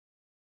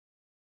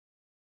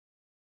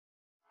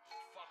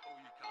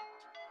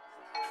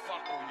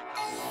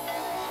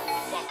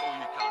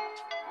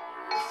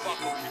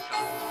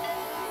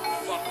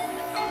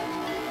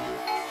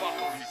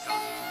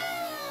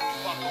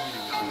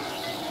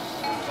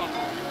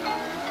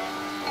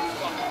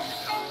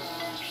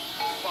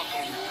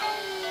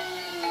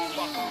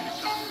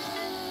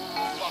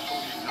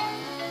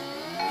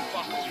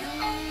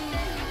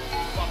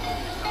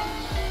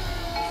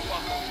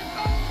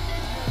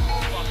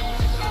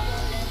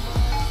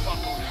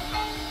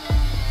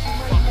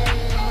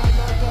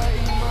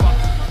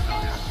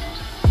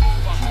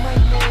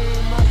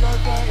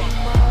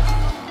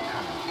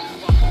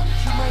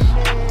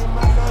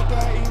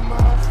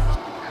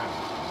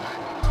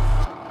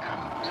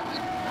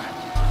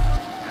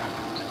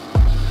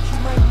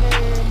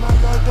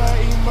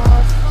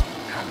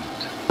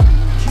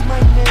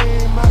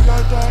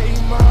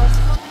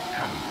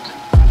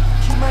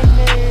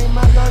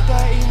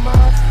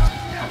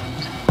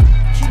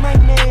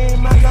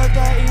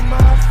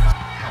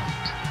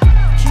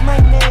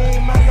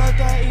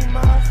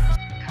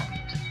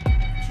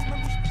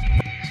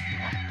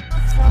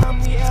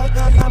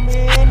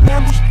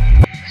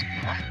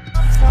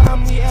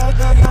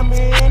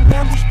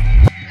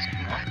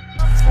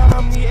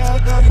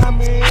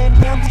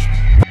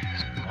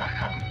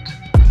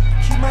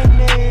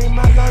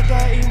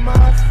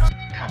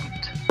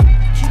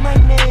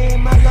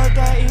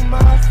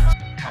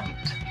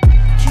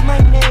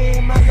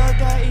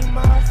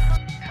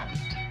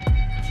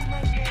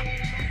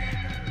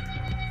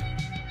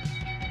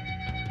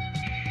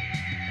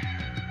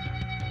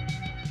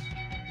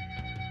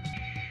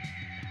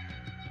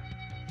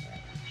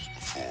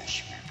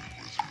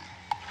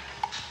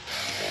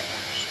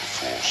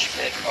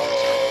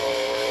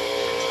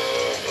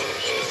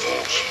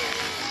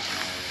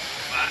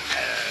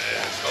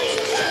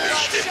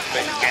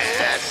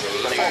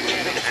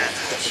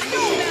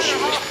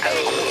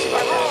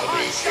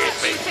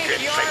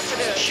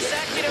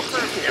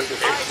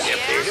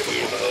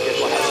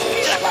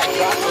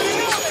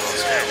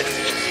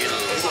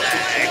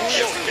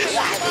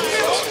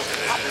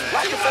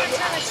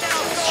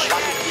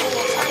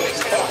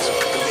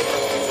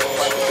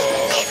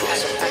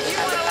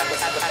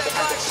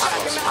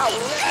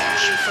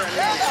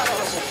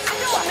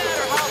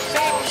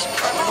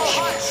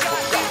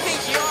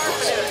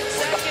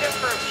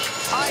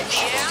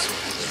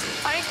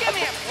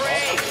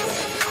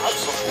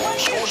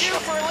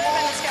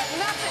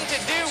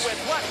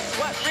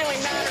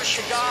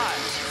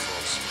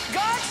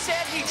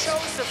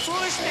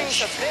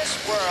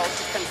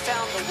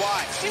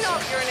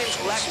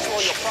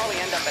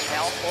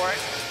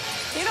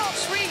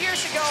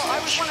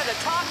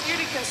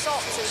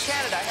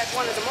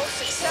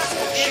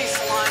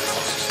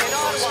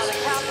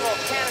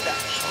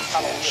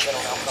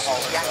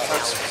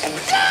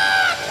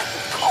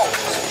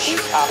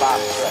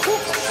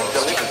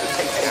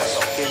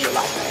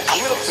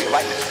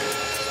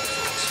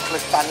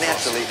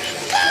Financially,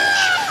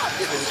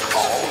 it is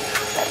called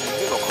that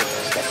miracle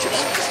that you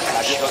need. And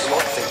I just heard the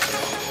Lord say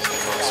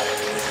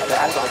that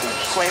I'm going to be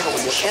praying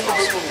over your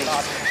individual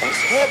needs and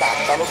care about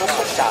fellow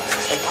push out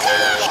and call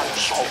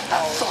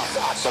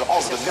God, but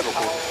all of the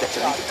miracle that you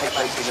need to take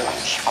place in your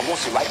life. I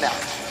want you right now.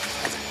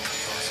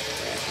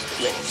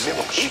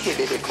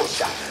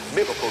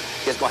 Miracle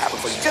is going to happen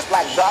for you. Just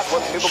like God was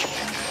a miracle.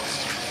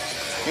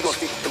 You're going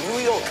to see the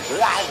real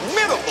live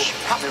miracle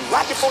happening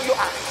right before your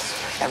eyes.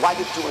 And while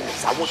you're doing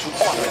this, I want you to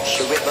honor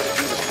the red blood of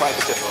Jesus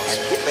Christ and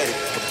get ready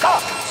for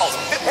God.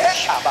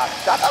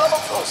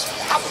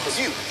 Happen for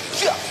you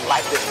just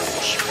like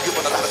this. You're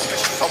going to let us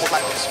finish. It's almost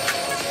like this.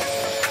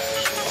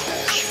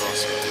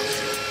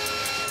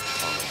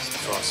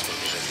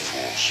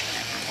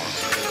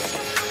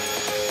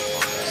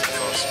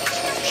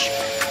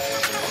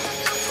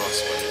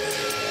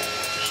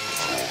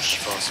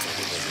 Trust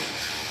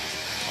me.